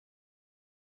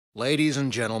Ladies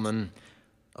and gentlemen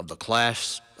of the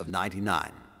class of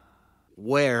 '99,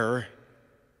 wear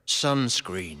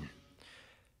sunscreen.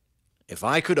 If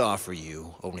I could offer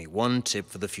you only one tip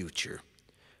for the future,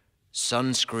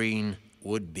 sunscreen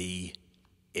would be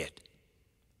it.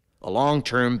 The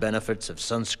long-term benefits of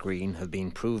sunscreen have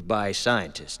been proved by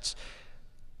scientists,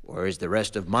 whereas the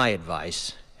rest of my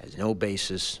advice has no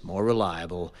basis more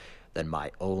reliable than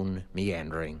my own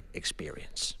meandering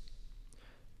experience.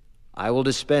 I will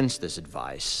dispense this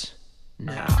advice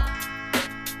now.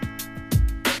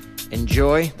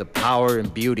 Enjoy the power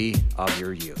and beauty of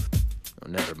your youth. Oh,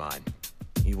 never mind.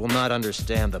 You will not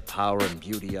understand the power and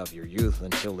beauty of your youth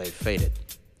until they've faded.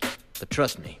 But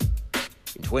trust me,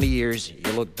 in 20 years,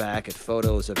 you'll look back at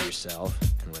photos of yourself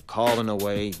and recall in a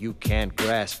way you can't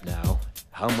grasp now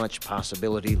how much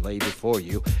possibility lay before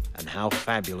you and how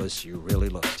fabulous you really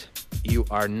looked. You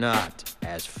are not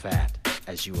as fat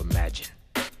as you imagine.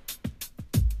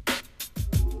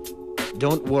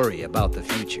 Don't worry about the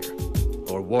future,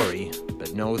 or worry,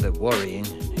 but know that worrying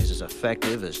is as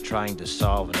effective as trying to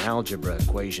solve an algebra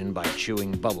equation by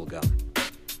chewing bubblegum.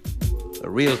 The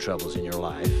real troubles in your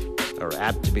life are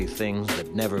apt to be things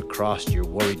that never crossed your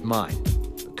worried mind,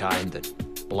 the kind that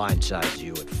blindsides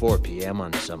you at 4 p.m.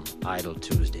 on some idle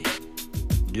Tuesday.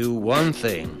 Do one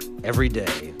thing every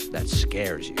day that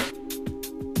scares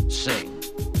you. Sing.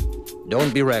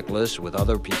 Don't be reckless with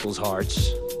other people's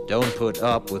hearts. Don't put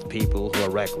up with people who are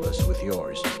reckless with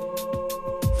yours.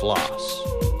 Floss.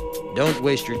 Don't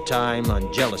waste your time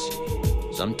on jealousy.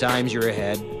 Sometimes you're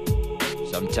ahead,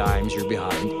 sometimes you're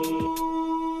behind.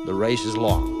 The race is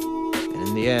long, and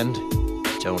in the end,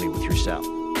 it's only with yourself.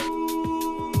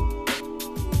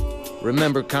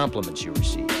 Remember compliments you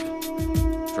receive.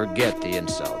 Forget the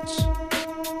insults.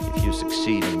 If you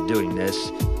succeed in doing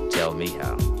this, tell me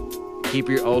how. Keep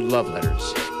your old love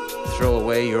letters. Throw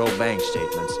away your old bank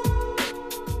statements.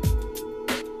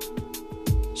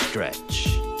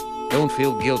 Stretch. Don't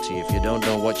feel guilty if you don't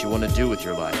know what you want to do with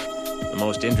your life. The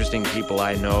most interesting people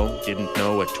I know didn't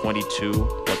know at 22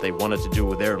 what they wanted to do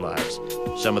with their lives.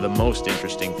 Some of the most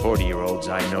interesting 40-year-olds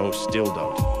I know still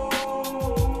don't.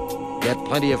 Get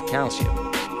plenty of calcium.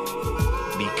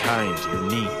 Be kind to your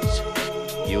knees.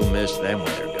 You'll miss them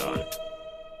when they're gone.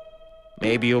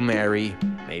 Maybe you'll marry,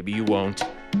 maybe you won't.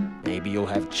 Maybe you'll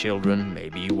have children,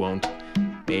 maybe you won't.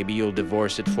 Maybe you'll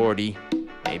divorce at 40.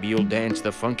 Maybe you'll dance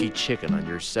the funky chicken on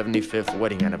your 75th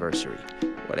wedding anniversary.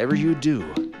 Whatever you do,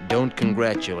 don't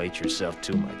congratulate yourself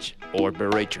too much, or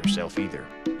berate yourself either.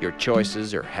 Your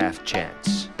choices are half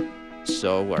chance.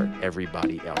 So are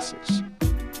everybody else's.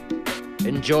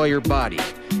 Enjoy your body.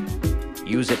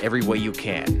 Use it every way you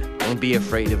can. Don't be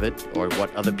afraid of it, or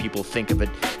what other people think of it.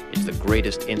 It's the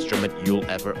greatest instrument you'll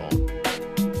ever own.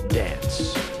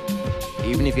 Dance.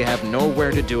 Even if you have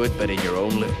nowhere to do it but in your own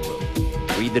living room.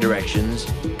 Read the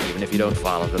directions, even if you don't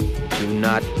follow them. Do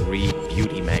not read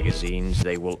beauty magazines.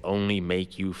 They will only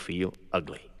make you feel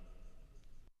ugly.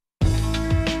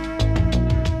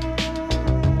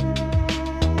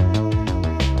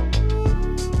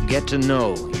 Get to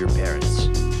know your parents.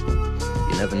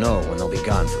 You never know when they'll be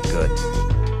gone for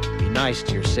good. Be nice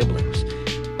to your siblings.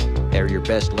 They're your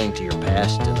best link to your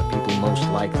past and the people most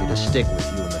likely to stick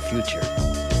with you in the future.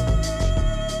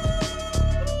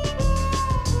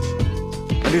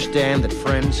 Understand that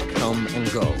friends come and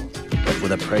go, but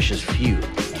with a precious few,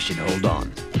 you should hold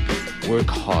on. Work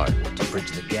hard to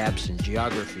bridge the gaps in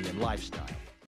geography and lifestyle.